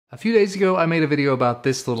A few days ago, I made a video about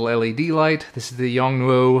this little LED light. This is the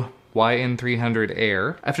Yongnuo YN300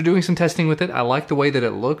 Air. After doing some testing with it, I like the way that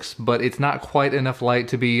it looks, but it's not quite enough light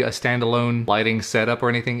to be a standalone lighting setup or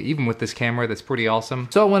anything, even with this camera that's pretty awesome.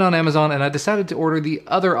 So I went on Amazon and I decided to order the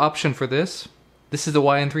other option for this. This is the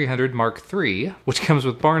YN300 Mark III, which comes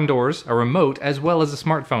with barn doors, a remote, as well as a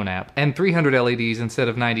smartphone app, and 300 LEDs instead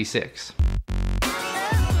of 96.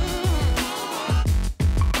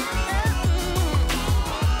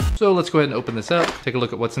 So let's go ahead and open this up, take a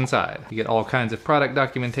look at what's inside. You get all kinds of product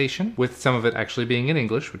documentation, with some of it actually being in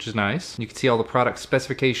English, which is nice. You can see all the product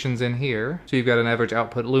specifications in here. So you've got an average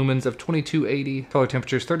output lumens of 2280, color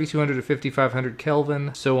temperatures 3200 to 5500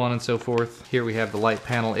 Kelvin, so on and so forth. Here we have the light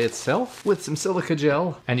panel itself with some silica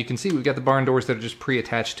gel. And you can see we've got the barn doors that are just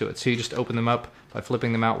pre-attached to it. So you just open them up by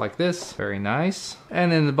flipping them out like this. Very nice.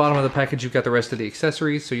 And in the bottom of the package, you've got the rest of the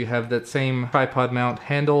accessories. So you have that same tripod mount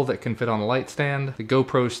handle that can fit on a light stand, the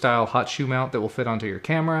GoPro style hot shoe mount that will fit onto your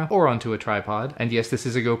camera or onto a tripod. And yes, this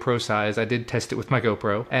is a GoPro size. I did test it with my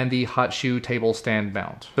GoPro. And the hot shoe table stand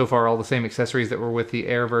mount. So far, all the same accessories that were with the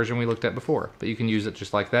Air version we looked at before. But you can use it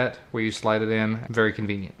just like that, where you slide it in. Very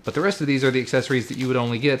convenient. But the rest of these are the accessories that you would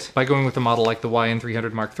only get by going with a model like the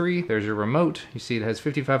YN300 Mark III. There's your remote. You see it has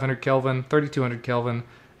 5500 Kelvin, 3200 Kelvin,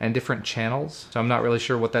 and different channels, so I'm not really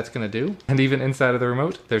sure what that's going to do. And even inside of the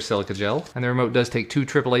remote, there's silica gel, and the remote does take two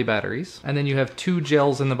AAA batteries. And then you have two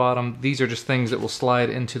gels in the bottom. These are just things that will slide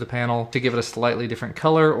into the panel to give it a slightly different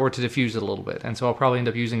color or to diffuse it a little bit, and so I'll probably end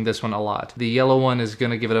up using this one a lot. The yellow one is going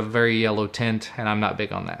to give it a very yellow tint, and I'm not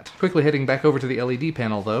big on that. Quickly heading back over to the LED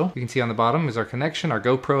panel though, you can see on the bottom is our connection, our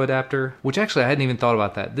GoPro adapter, which actually I hadn't even thought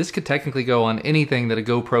about that. This could technically go on anything that a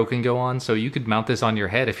GoPro can go on, so you could mount this on your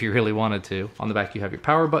head if you really wanted to. On the back you have your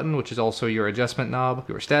power button, which is also your adjustment knob,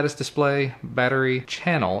 your status display, battery,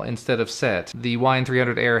 channel instead of set. The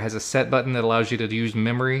YN300 Air has a set button that allows you to use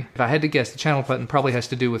memory. If I had to guess, the channel button probably has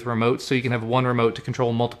to do with remotes, so you can have one remote to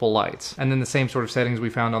control multiple lights. And then the same sort of settings we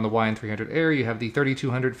found on the YN300 Air, you have the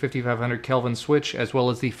 3200, 5500 Kelvin switch, as well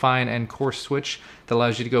as the fine and coarse switch that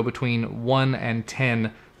allows you to go between 1 and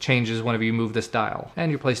 10 changes whenever you move this dial, and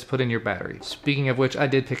your place to put in your battery. Speaking of which, I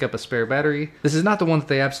did pick up a spare battery. This is not the one that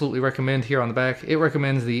they absolutely recommend here on the back. It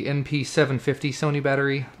recommends the NP750 Sony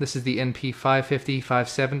battery. This is the NP550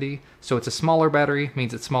 570, so it's a smaller battery,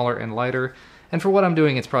 means it's smaller and lighter, and for what I'm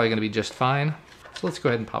doing, it's probably going to be just fine. So let's go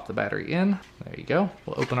ahead and pop the battery in. There you go.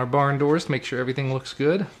 We'll open our barn doors to make sure everything looks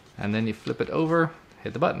good, and then you flip it over,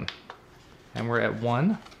 hit the button, and we're at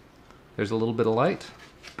 1. There's a little bit of light,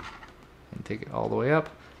 and take it all the way up.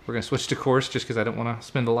 We're going to switch to coarse just because I don't want to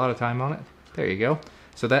spend a lot of time on it. There you go.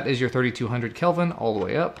 So that is your 3200 Kelvin all the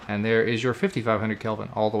way up, and there is your 5500 Kelvin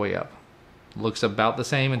all the way up. Looks about the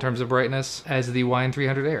same in terms of brightness as the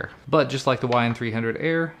YN300 Air. But just like the YN300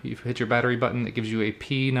 Air, you hit your battery button, it gives you a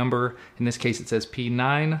P number. In this case it says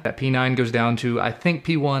P9. That P9 goes down to, I think,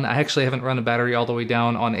 P1. I actually haven't run a battery all the way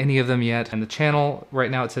down on any of them yet. And the channel, right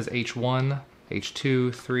now it says H1.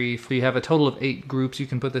 H2, 3, so you have a total of 8 groups you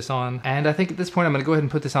can put this on. And I think at this point I'm going to go ahead and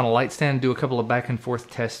put this on a light stand, do a couple of back and forth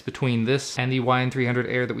tests between this and the YN300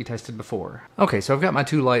 Air that we tested before. Okay, so I've got my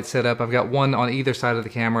two lights set up. I've got one on either side of the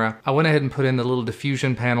camera. I went ahead and put in the little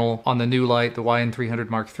diffusion panel on the new light, the YN300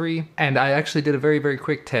 Mark III, and I actually did a very, very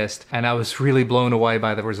quick test, and I was really blown away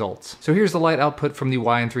by the results. So here's the light output from the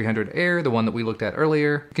YN300 Air, the one that we looked at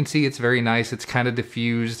earlier. You can see it's very nice, it's kind of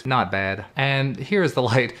diffused, not bad. And here's the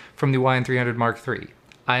light from the YN300 Mark III.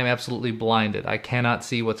 I am absolutely blinded. I cannot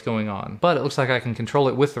see what's going on. But it looks like I can control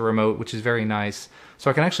it with the remote, which is very nice.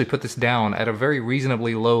 So I can actually put this down at a very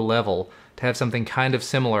reasonably low level to have something kind of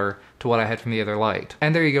similar to what I had from the other light.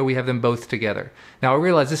 And there you go, we have them both together. Now I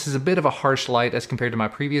realize this is a bit of a harsh light as compared to my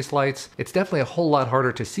previous lights. It's definitely a whole lot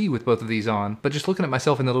harder to see with both of these on, but just looking at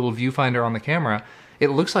myself in the little viewfinder on the camera, it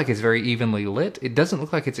looks like it's very evenly lit. It doesn't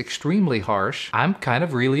look like it's extremely harsh. I'm kind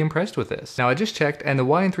of really impressed with this. Now I just checked and the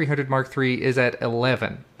YN300 Mark III is at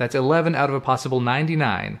 11. That's 11 out of a possible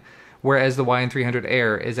 99. Whereas the YN300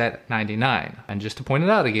 Air is at 99. And just to point it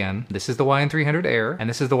out again, this is the YN300 Air, and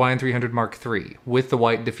this is the YN300 Mark III, with the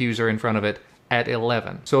white diffuser in front of it at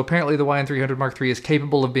 11. So apparently the YN300 Mark III is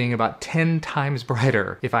capable of being about 10 times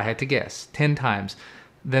brighter, if I had to guess, 10 times,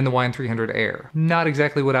 than the YN300 Air. Not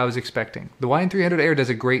exactly what I was expecting. The YN300 Air does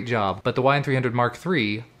a great job, but the YN300 Mark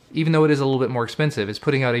III even though it is a little bit more expensive, is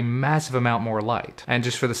putting out a massive amount more light. And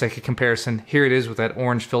just for the sake of comparison, here it is with that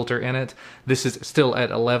orange filter in it. This is still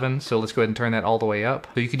at 11, so let's go ahead and turn that all the way up.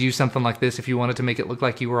 So you could use something like this if you wanted to make it look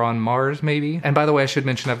like you were on Mars, maybe. And by the way, I should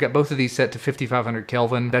mention I've got both of these set to 5500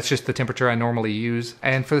 Kelvin. That's just the temperature I normally use.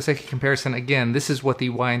 And for the sake of comparison, again, this is what the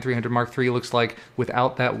YN300 Mark III looks like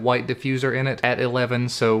without that white diffuser in it at 11.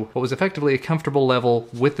 So what was effectively a comfortable level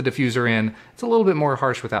with the diffuser in, it's a little bit more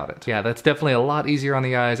harsh without it. Yeah, that's definitely a lot easier on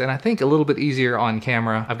the eyes, and I think a little bit easier on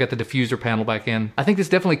camera. I've got the diffuser panel back in. I think this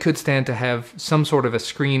definitely could stand to have some sort of a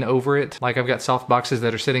screen over it. Like I've got soft boxes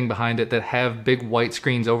that are sitting behind it that have big white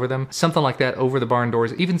screens over them. Something like that over the barn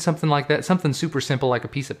doors, even something like that, something super simple like a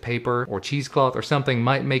piece of paper or cheesecloth or something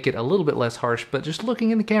might make it a little bit less harsh, but just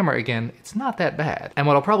looking in the camera again, it's not that bad. And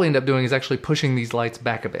what I'll probably end up doing is actually pushing these lights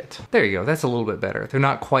back a bit. There you go, that's a little bit better. They're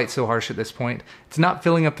not quite so harsh at this point. It's not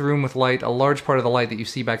filling up the room with light. A large part of the light that you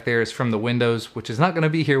see back there is from the windows, which is not going to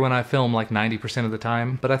be here when I film like 90% of the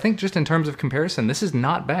time. But I think just in terms of comparison, this is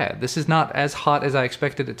not bad. This is not as hot as I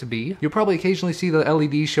expected it to be. You'll probably occasionally see the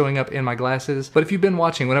LEDs showing up in my glasses, but if you've been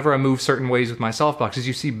watching, whenever I move certain ways with my softboxes,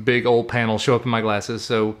 you see big old panels show up in my glasses,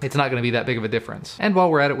 so it's not going to be that big of a difference. And while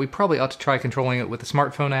we're at it, we probably ought to try controlling it with the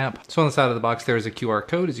smartphone app. So on the side of the box there is a QR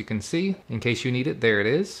code, as you can see. In case you need it, there it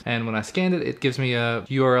is. And when I scanned it, it gives me a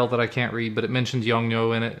URL that I can't read, but it mentions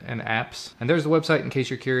Yongnuo in it and apps. And there's the website in case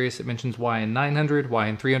you're curious. It mentions YN900,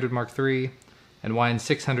 YN300 Mark III, and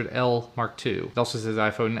YN600L Mark II. It also says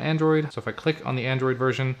iPhone and Android, so if I click on the Android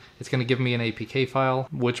version, it's going to give me an APK file,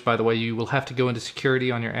 which, by the way, you will have to go into security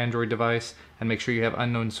on your Android device and make sure you have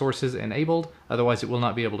unknown sources enabled, otherwise it will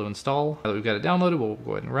not be able to install. Now that we've got it downloaded, we'll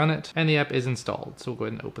go ahead and run it, and the app is installed. So we'll go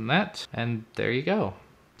ahead and open that, and there you go.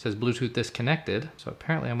 It says Bluetooth disconnected, so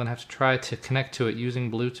apparently I'm going to have to try to connect to it using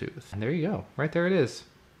Bluetooth. And there you go, right there it is.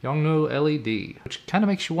 Yongnuo LED, which kind of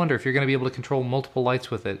makes you wonder if you're going to be able to control multiple lights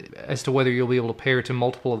with it, as to whether you'll be able to pair to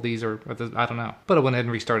multiple of these or I don't know. But I went ahead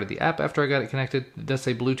and restarted the app after I got it connected. It does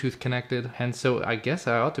say Bluetooth connected, and so I guess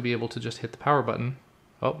I ought to be able to just hit the power button.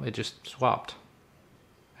 Oh, it just swapped.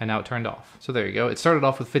 And now it turned off. So there you go. It started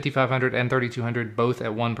off with 5500 and 3200 both at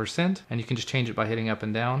 1%, and you can just change it by hitting up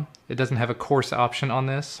and down. It doesn't have a coarse option on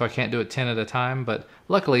this, so I can't do it 10 at a time, but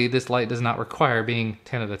luckily this light does not require being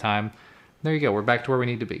 10 at a time. There you go, we're back to where we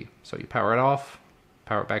need to be. So you power it off,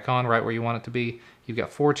 power it back on right where you want it to be. You've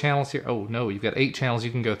got 4 channels here. Oh no, you've got 8 channels you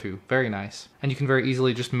can go through. Very nice. And you can very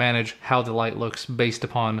easily just manage how the light looks based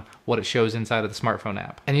upon what it shows inside of the smartphone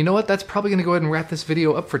app. And you know what? That's probably gonna go ahead and wrap this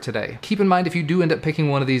video up for today. Keep in mind, if you do end up picking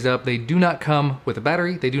one of these up, they do not come with a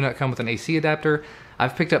battery. They do not come with an AC adapter.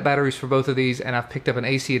 I've picked up batteries for both of these, and I've picked up an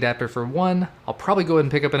AC adapter for one. I'll probably go ahead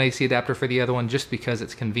and pick up an AC adapter for the other one just because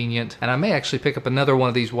it's convenient. And I may actually pick up another one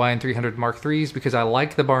of these YN300 Mark IIIs because I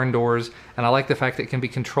like the barn doors, and I like the fact that it can be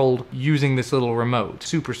controlled using this little remote.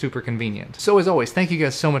 Super, super convenient. So as always, thank you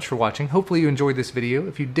guys so much for watching. Hopefully you enjoyed this video.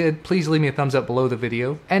 If you did, please leave me a thumbs up below the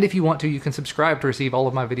video. And if you want to, you can subscribe to receive all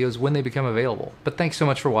of my videos when they become available. But thanks so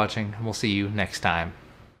much for watching, and we'll see you next time.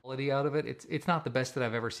 Quality out of it, it's not the best that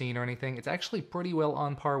I've ever seen or anything. It's actually pretty well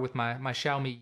on par with my Xiaomi